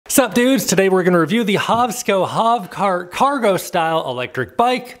Sup dudes, today we're going to review the Hovsco HovCart cargo style electric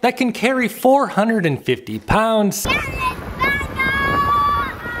bike that can carry 450 pounds. All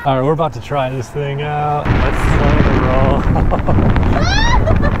right, we're about to try this thing out. Let's slow roll.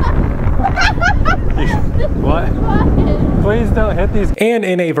 What? Please don't hit these. And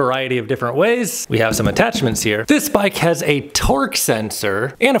in a variety of different ways. We have some attachments here. This bike has a torque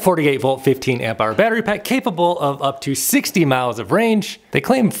sensor and a 48 volt 15 amp hour battery pack capable of up to 60 miles of range. They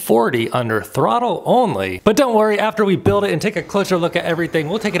claim 40 under throttle only. But don't worry, after we build it and take a closer look at everything,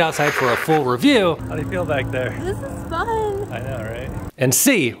 we'll take it outside for a full review. How do you feel back there? This is fun. I know, right? And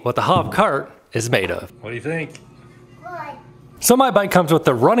see what the HovCart is made of. What do you think? So my bike comes with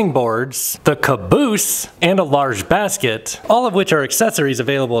the running boards, the caboose, and a large basket, all of which are accessories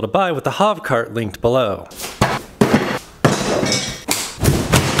available to buy with the HovCart linked below.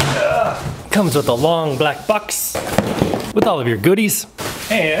 Comes with a long black box with all of your goodies,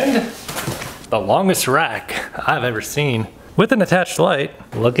 and the longest rack I've ever seen. With an attached light,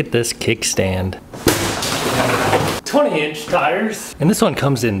 look at this kickstand. 20-inch tires, and this one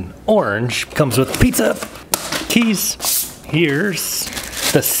comes in orange, comes with pizza, keys. Here's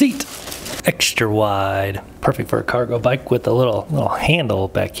the seat, extra wide. Perfect for a cargo bike with a little handle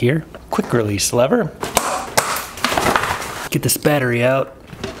back here. Quick release lever. Get this battery out.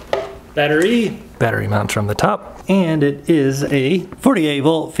 Battery mounts from the top. And it is a 48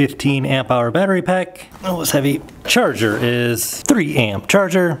 volt 15 amp hour battery pack. Oh, it's heavy. Charger is 3 amp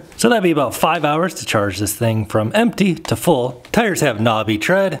charger. So that'd be about 5 hours to charge this thing from empty to full. Tires have knobby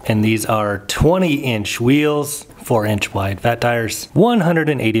tread, and these are 20-inch wheels, 4-inch wide fat tires,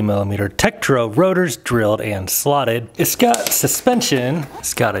 180 millimeter Tektro rotors drilled and slotted. It's got suspension,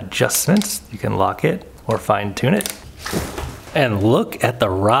 it's got adjustments. You can lock it or fine tune it. And look at the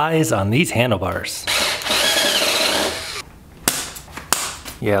rise on these handlebars.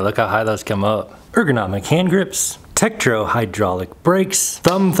 Yeah, look how high those come up. Ergonomic hand grips, Tektro hydraulic brakes,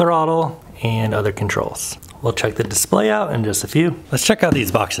 thumb throttle, and other controls. We'll check the display out in just a few. Let's check out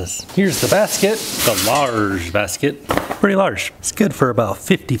these boxes. Here's the basket, the large basket. Pretty large. It's good for about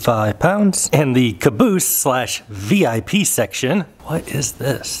 55 pounds. And the caboose slash VIP section. What is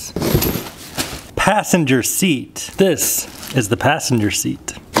this? Passenger seat. This is the passenger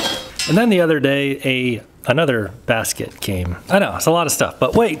seat. And then the other day, another basket came. I know, it's a lot of stuff,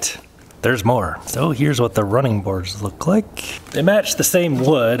 but wait, there's more. So here's what the running boards look like. They match the same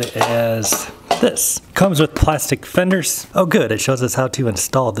wood as this. Comes with plastic fenders. Oh good, it shows us how to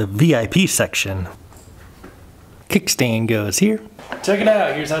install the VIP section. Kickstand goes here. Check it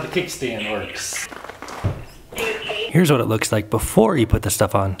out, here's how the kickstand works. Here's what it looks like before you put the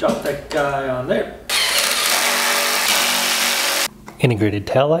stuff on. Drop that guy on there. Integrated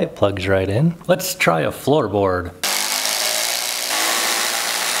taillight plugs right in. Let's try a floorboard.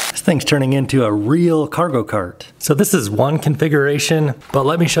 This thing's turning into a real cargo cart. So this is one configuration, but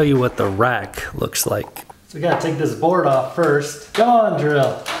let me show you what the rack looks like. So we gotta take this board off first. Come on,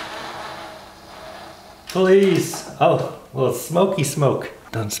 drill. Please. Oh, a little smoky smoke.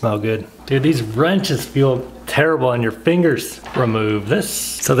 Doesn't smell good. Dude, these wrenches feel terrible on your fingers. Remove this.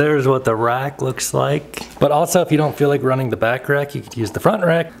 So there's what the rack looks like. But also, if you don't feel like running the back rack, you could use the front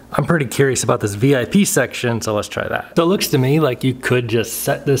rack. I'm pretty curious about this VIP section, so let's try that. So it looks to me like you could just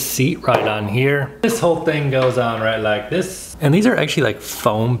set this seat right on here. This whole thing goes on right like this. And these are actually like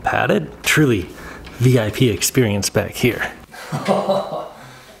foam padded. Truly VIP experience back here.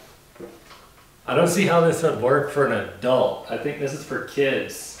 I don't see how this would work for an adult. I think this is for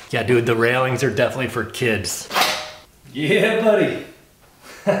kids. Yeah, dude, the railings are definitely for kids. Yeah, buddy.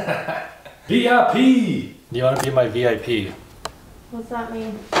 VIP. You want to be my VIP? What's that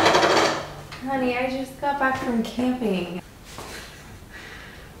mean? Honey, I just got back from camping.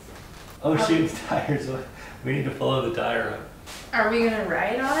 Oh shoot, tires. We need to follow the tire up. Are we gonna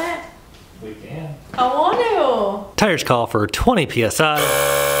ride on it? We can. I want to. Tires call for 20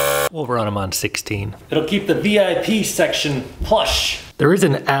 PSI. We'll run them on 16. It'll keep the VIP section plush. There is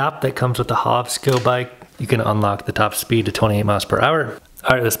an app that comes with the Hovsco bike. You can unlock the top speed to 28 miles per hour.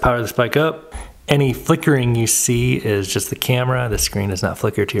 All right, let's power this bike up. Any flickering you see is just the camera. The screen does not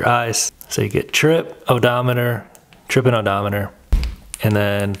flicker to your eyes. So you get trip, odometer, trip and odometer, and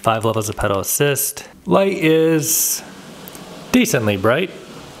then 5 levels of pedal assist. Light is decently bright.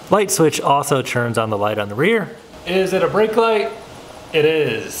 Light switch also turns on the light on the rear. Is it a brake light? It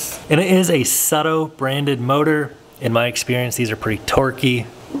is. And it is a Sutto branded motor. In my experience, these are pretty torquey.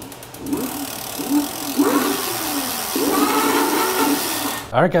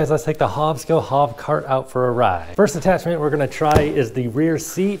 All right guys, let's take the Hovsco HovCart out for a ride. First attachment we're gonna try is the rear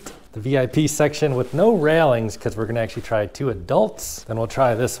seat. the VIP section with no railings because we're gonna actually try 2 adults. Then we'll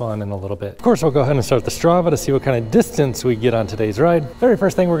try this one in a little bit. Of course, we'll go ahead and start the Strava to see what kind of distance we get on today's ride. Very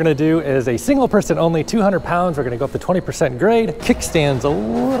first thing we're gonna do is a single person only, 200 pounds. We're gonna go up to 20% grade. Kickstand's a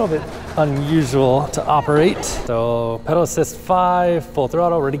little bit unusual to operate. So pedal assist 5, full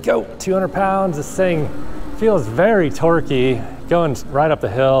throttle, ready, go. 200 pounds, this thing feels very torquey, going right up the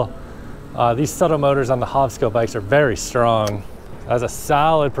hill. These subtle motors on the Hovsco bikes are very strong. That's a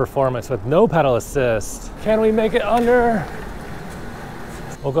solid performance with no pedal assist. Can we make it under?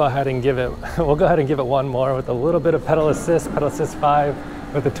 We'll go ahead and give it one more with a little bit of pedal assist 5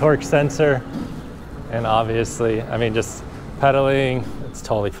 with the torque sensor. And obviously, I mean, just pedaling, it's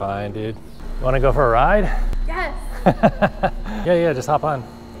totally fine, dude. You wanna go for a ride? Yes. Yeah, just hop on.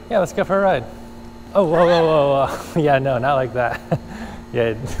 Yeah, let's go for a ride. Oh, whoa. Yeah, no, not like that.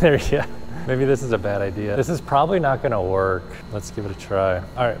 Yeah, there you go. Maybe this is a bad idea. This is probably not gonna work. Let's give it a try.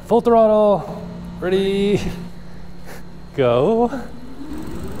 All right, full throttle, ready, go.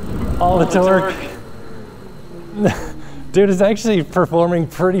 All the torque. Dude, it's actually performing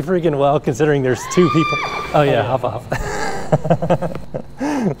pretty freaking well considering there's 2 people. Oh yeah, hop off.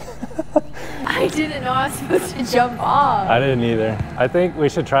 I didn't know I was supposed to jump off. I didn't either. I think we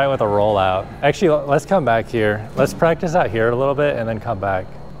should try it with a rollout. Actually, let's come back here. Let's practice out here a little bit and then come back.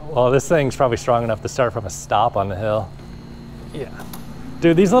 Well, this thing's probably strong enough to start from a stop on the hill. Yeah.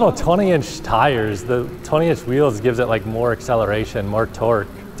 Dude, these little 20-inch tires, the 20-inch wheels gives it like more acceleration, more torque.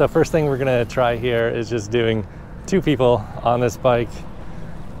 So first thing we're gonna try here is just doing 2 people on this bike.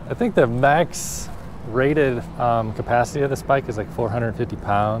 I think the max rated capacity of this bike is like 450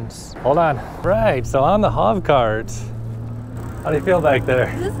 pounds. Hold on. Right, so on the HovCart, how do you feel back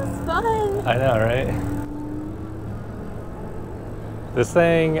there? This is fun. I know, right? This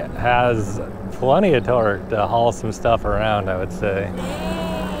thing has plenty of torque to haul some stuff around, I would say.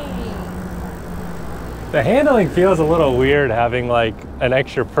 Dang. The handling feels a little weird having like an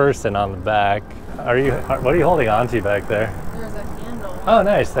extra person on the back. What are you holding onto back there? There's a handle. Oh,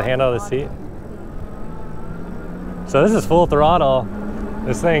 nice, the handle of the seat. So this is full throttle.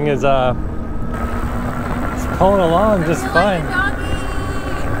 This thing is it's pulling along just fine.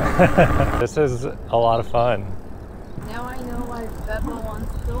 This is a lot of fun. Now I know why Beppo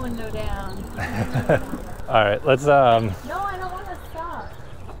wants the window down. All right, let's No, I don't want to stop.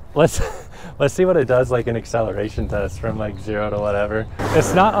 let's see what it does like an acceleration test from like 0 to whatever.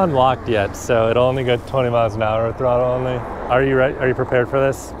 It's not unlocked yet, so it'll only go 20 miles an hour with throttle only. Are you ready? Are you prepared for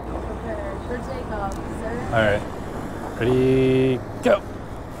this? Prepared for takeoff, sir. All right, ready, go.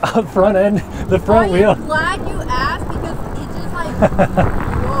 Front end, the front wheel. I'm glad you asked because it just like,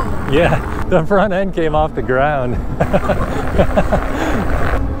 whoa. Yeah, the front end came off the ground.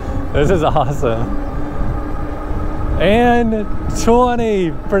 This is awesome. And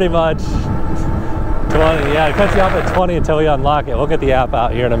 20, pretty much. 20, yeah, it cuts you off at 20 until we unlock it. We'll get the app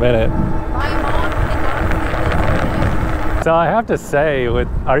out here in a minute. My mom cannot. So I have to say,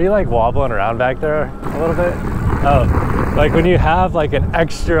 are you like wobbling around back there a little bit? Oh, like when you have like an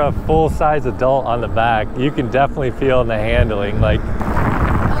extra full-size adult on the back, you can definitely feel in the handling, like.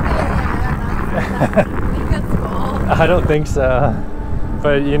 I don't think so,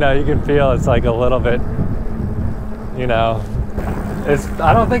 but you know, you can feel it's like a little bit, you know,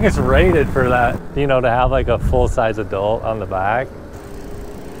 I don't think it's rated for that, you know, to have like a full-size adult on the back.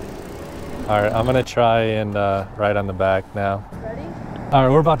 All right, I'm gonna try and ride on the back now. Ready? All right,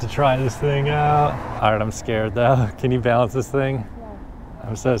 we're about to try this thing out. All right, I'm scared though. Can you balance this thing? Yeah.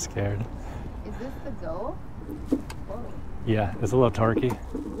 I'm so scared. Is this the go? Whoa. Yeah, it's a little torquey.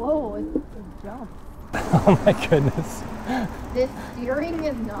 Whoa, it's a jump. Oh my goodness. This steering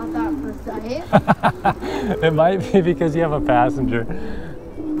is not that precise. It might be because you have a passenger.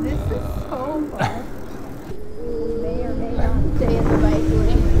 This is so fun. We may or may not stay in the bike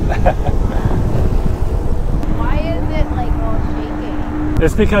lane. Why is it like all shaking?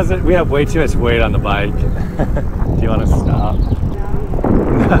 It's because we have way too much weight on the bike. Do you want to stop?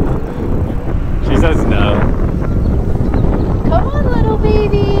 No. She says no. Come on, little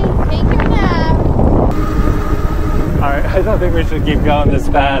baby. Take your nap. All right, I don't think we should keep going this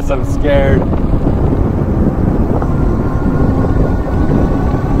fast. I'm scared.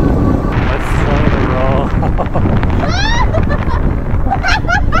 Let's slow the roll.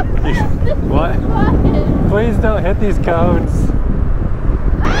 What? Please don't hit these cones.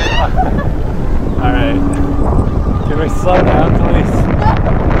 All right. Can we slow down, please?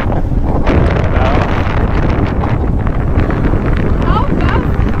 No. How fast?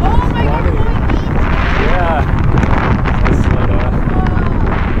 Oh my God. Yeah. Let's slow down.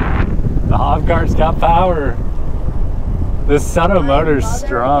 The HovCart's got power. This son of motor's Mother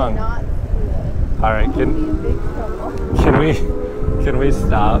strong. cannot do this. All right, Be in big trouble. can we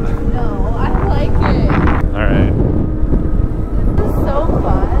stop? No, I like it. All right. This is so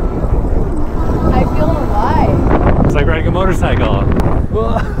fun. I feel alive. It's like riding a motorcycle.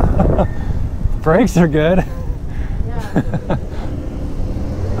 Brakes are good. Yeah.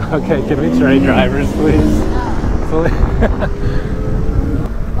 Okay, can we trade drivers, please?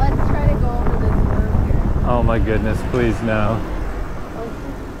 Let's try to go over this curve here. Oh my goodness, please no.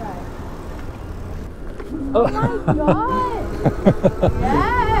 Oh my god!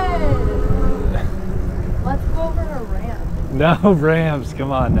 Yes! Let's go over a ramp. No ramps,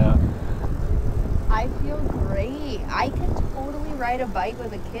 come on now. I feel great. I can totally ride a bike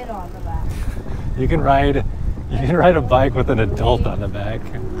with a kid on the back. You can ride a bike with an adult on the back.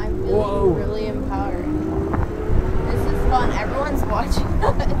 I'm feeling really empowered. This is fun. Everyone's watching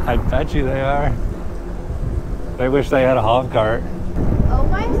us. I bet you they are. They wish they had a HovCart. Oh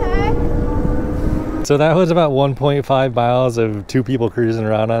my heck! So that was about 1.5 miles of two people cruising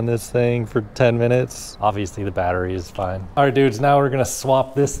around on this thing for 10 minutes. Obviously the battery is fine. All right, dudes, now we're gonna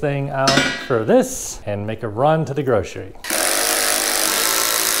swap this thing out for this and make a run to the grocery.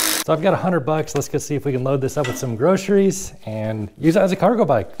 So I've got $100. Let's go see if we can load this up with some groceries and use it as a cargo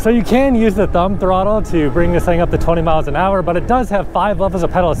bike. So you can use the thumb throttle to bring this thing up to 20 miles an hour, but it does have 5 levels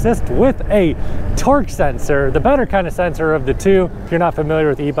of pedal assist with a torque sensor, the better kind of sensor of the two. If you're not familiar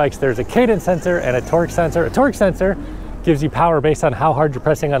with e-bikes, there's a cadence sensor and a torque sensor. A torque sensor gives you power based on how hard you're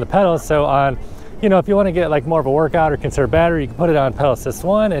pressing on the pedals. So on, you know, if you want to get like more of a workout or conserve battery, you can put it on pedal assist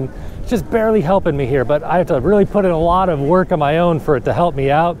 1, and it's just barely helping me here, but I have to really put in a lot of work on my own for it to help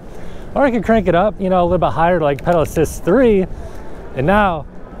me out. Or I can crank it up, you know, a little bit higher, like pedal assist 3. And now,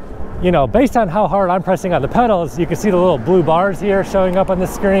 you know, based on how hard I'm pressing on the pedals, you can see the little blue bars here showing up on the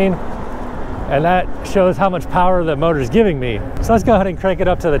screen. And that shows how much power the motor's giving me. So let's go ahead and crank it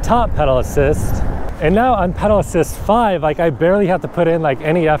up to the top pedal assist. And now on pedal assist 5, like I barely have to put in like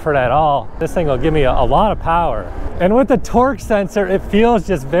any effort at all. This thing will give me a lot of power. And with the torque sensor, it feels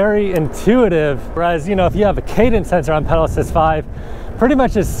just very intuitive. Whereas, you know, if you have a cadence sensor on pedal assist 5, pretty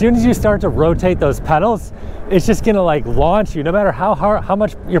much as soon as you start to rotate those pedals, it's just gonna like launch you. No matter how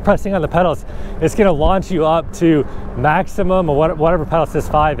much you're pressing on the pedals, it's gonna launch you up to maximum or whatever pedal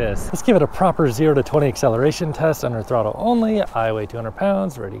assist 5 is. Let's give it a proper 0 to 20 acceleration test under throttle only. I weigh 200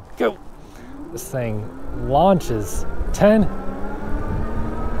 pounds, ready, go. This thing launches 10,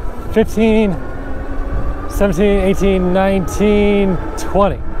 15, 17, 18, 19,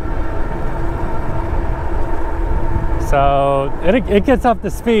 20. So it gets up to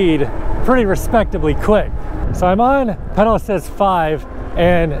speed pretty respectably quick. So I'm on pedal assist 5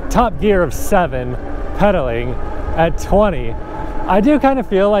 and top gear of 7 pedaling at 20. I do kind of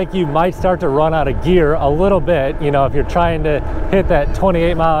feel like you might start to run out of gear a little bit, you know, if you're trying to hit that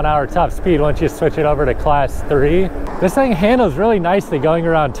 28 mile an hour top speed once you switch it over to class 3. This thing handles really nicely going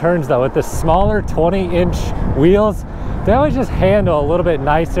around turns though. With the smaller 20-inch wheels, they always just handle a little bit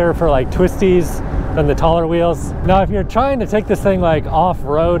nicer for like twisties than the taller wheels. Now, if you're trying to take this thing like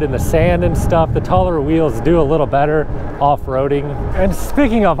off-road in the sand and stuff, the taller wheels do a little better off-roading. And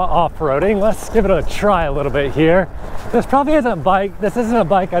speaking of off-roading, let's give it a try a little bit here. This probably isn't a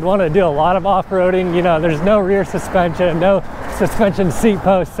bike I'd want to do a lot of off-roading. You know, there's no rear suspension, no suspension seat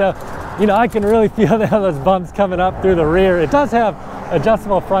post, so you know, I can really feel those bumps coming up through the rear. It does have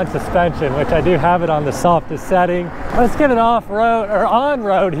adjustable front suspension, which I do have it on the softest setting. Let's get it off-road or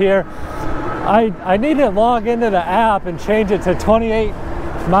on-road here. I need to log into the app and change it to 28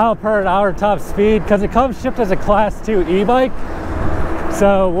 mile per hour top speed because it comes shipped as a class 2 e-bike.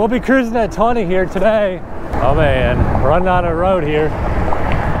 So we'll be cruising at 20 here today. Oh man, running on a road here.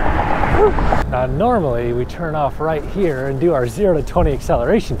 Whew. Now normally we turn off right here and do our 0 to 20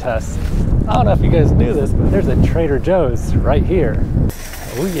 acceleration test. I don't know if you guys knew this, but there's a Trader Joe's right here.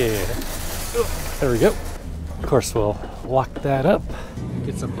 Oh yeah. There we go. Of course we'll lock that up.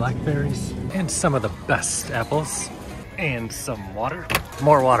 Get some blackberries and some of the best apples and some water.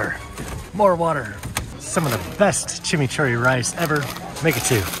 More water, more water. Some of the best chimichurri rice ever. Make it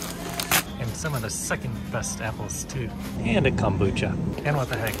 2. And some of the second best apples too. And a kombucha. And what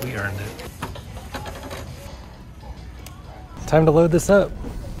the heck, we earned it. Time to load this up.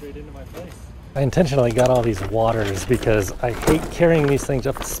 Straight into my place. I intentionally got all these waters because I hate carrying these things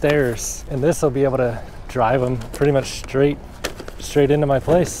up the stairs. And this will be able to drive them pretty much straight into my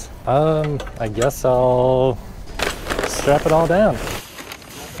place. I guess I'll strap it all down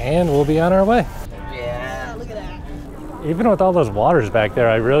and we'll be on our way. Yeah, look at that. Even with all those waters back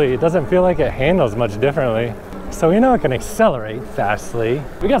there, it doesn't feel like it handles much differently. So we know it can accelerate fastly.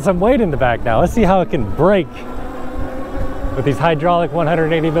 We got some weight in the back now. Let's see how it can brake. with these hydraulic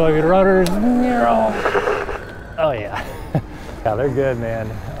 180 millimeter rotors. Oh yeah. Yeah, they're good, man.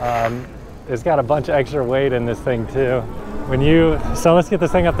 It's got a bunch of extra weight in this thing too. So let's get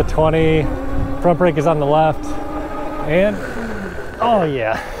this thing up to 20. Front brake is on the left. And, oh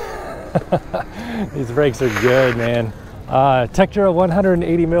yeah. These brakes are good, man. Tektro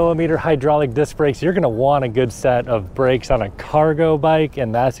 180 millimeter hydraulic disc brakes. You're gonna want a good set of brakes on a cargo bike,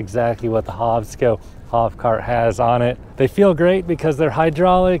 and that's exactly what the Hovsco HovCart has on it. They feel great because they're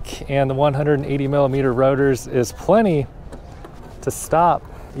hydraulic, and the 180 millimeter rotors is plenty to stop,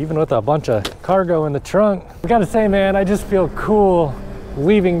 even with a bunch of cargo in the trunk. I gotta say, man, I just feel cool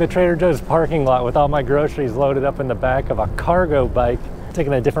leaving the Trader Joe's parking lot with all my groceries loaded up in the back of a cargo bike,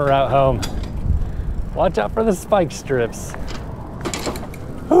 taking a different route home. Watch out for the spike strips.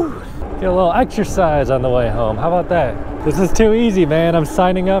 Whew. Get a little exercise on the way home. How about that? This is too easy, man. I'm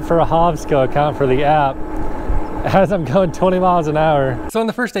signing up for a Hovsco account for the app as I'm going 20 miles an hour. So on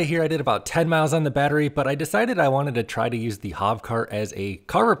the first day here, I did about 10 miles on the battery, but I decided I wanted to try to use the HovCart as a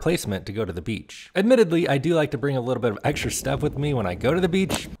car replacement to go to the beach. Admittedly, I do like to bring a little bit of extra stuff with me when I go to the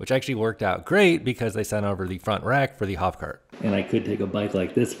beach, which actually worked out great because they sent over the front rack for the HovCart. And I could take a bike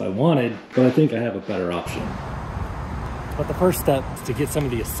like this if I wanted, but I think I have a better option. But the first step is to get some of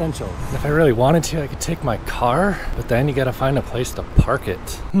the essentials. If I really wanted to, I could take my car, but then you gotta find a place to park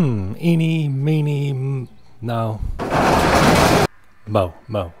it. Eeny, meeny, no. Mo.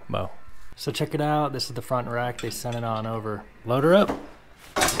 So check it out. This is the front rack. They sent it on over. Load her up.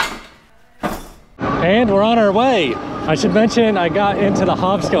 And we're on our way. I should mention I got into the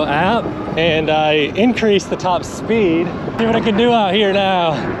Hovsco app and I increased the top speed. See what I can do out here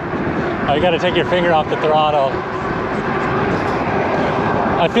now. Oh, you gotta take your finger off the throttle.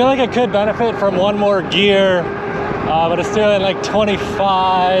 I feel like I could benefit from one more gear, but it's doing like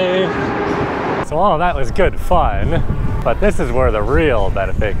 25. So all of that was good fun, but this is where the real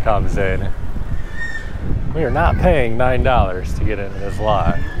benefit comes in. We are not paying $9 to get into this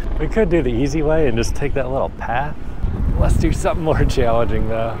lot. We could do the easy way and just take that little path. Let's do something more challenging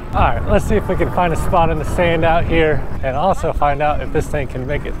though. All right, let's see if we can find a spot in the sand out here and also find out if this thing can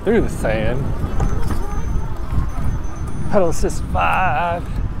make it through the sand. Pedal assist 5.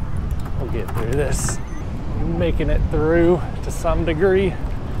 We'll get through this. Making it through to some degree.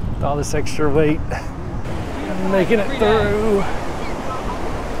 All this extra weight, making it through.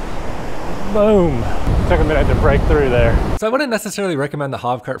 Boom. Took a minute to break through there. So I wouldn't necessarily recommend the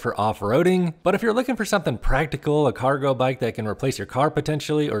HovCart for off-roading, but if you're looking for something practical, a cargo bike that can replace your car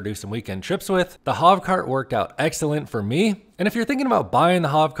potentially or do some weekend trips with, the HovCart worked out excellent for me. And if you're thinking about buying the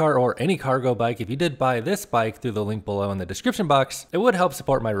HovCart or any cargo bike, if you did buy this bike through the link below in the description box, it would help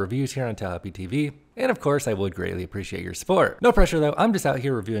support my reviews here on Tailhappy TV. And of course, I would greatly appreciate your support. No pressure though, I'm just out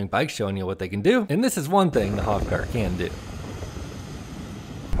here reviewing bikes, showing you what they can do. And this is one thing the HovCart can do.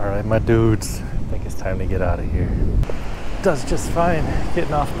 All right, my dudes, I think it's time to get out of here. Does just fine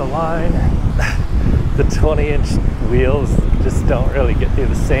getting off the line. The 20-inch wheels just don't really get through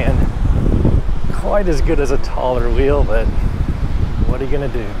the sand quite as good as a taller wheel, but what are you gonna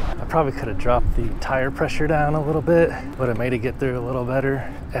do? I probably could have dropped the tire pressure down a little bit, would have made it get through a little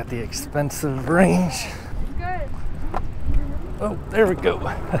better at the expense of range. Good. Oh, there we go.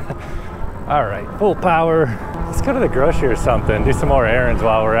 All right, full power. Let's go to the grocery or something, do some more errands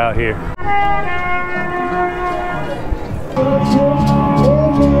while we're out here.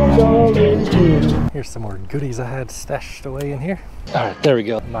 Here's some more goodies I had stashed away in here. All right, there we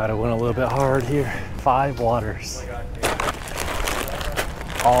go. Might have went a little bit hard here. 5 waters.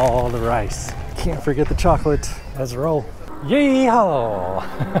 All the rice. Can't forget the chocolate. Let's roll. Yeehaw!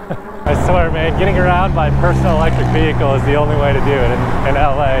 I swear, man, getting around by personal electric vehicle is the only way to do it in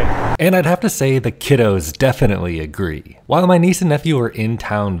LA. And I'd have to say the kiddos definitely agree. While my niece and nephew were in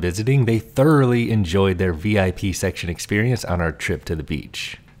town visiting, they thoroughly enjoyed their VIP section experience on our trip to the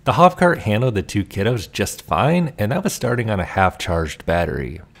beach. The HovCart handled the 2 kiddos just fine, and that was starting on a half-charged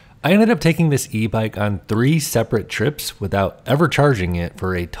battery. I ended up taking this e-bike on 3 separate trips without ever charging it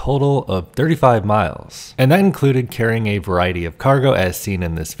for a total of 35 miles. And that included carrying a variety of cargo as seen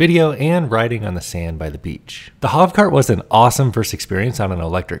in this video and riding on the sand by the beach. The HovCart was an awesome first experience on an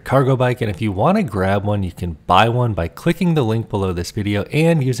electric cargo bike, and if you want to grab one, you can buy one by clicking the link below this video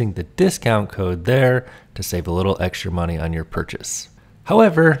and using the discount code there to save a little extra money on your purchase.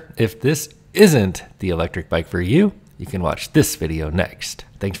 However, if this isn't the electric bike for you, you can watch this video next.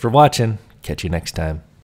 Thanks for watching. Catch you next time.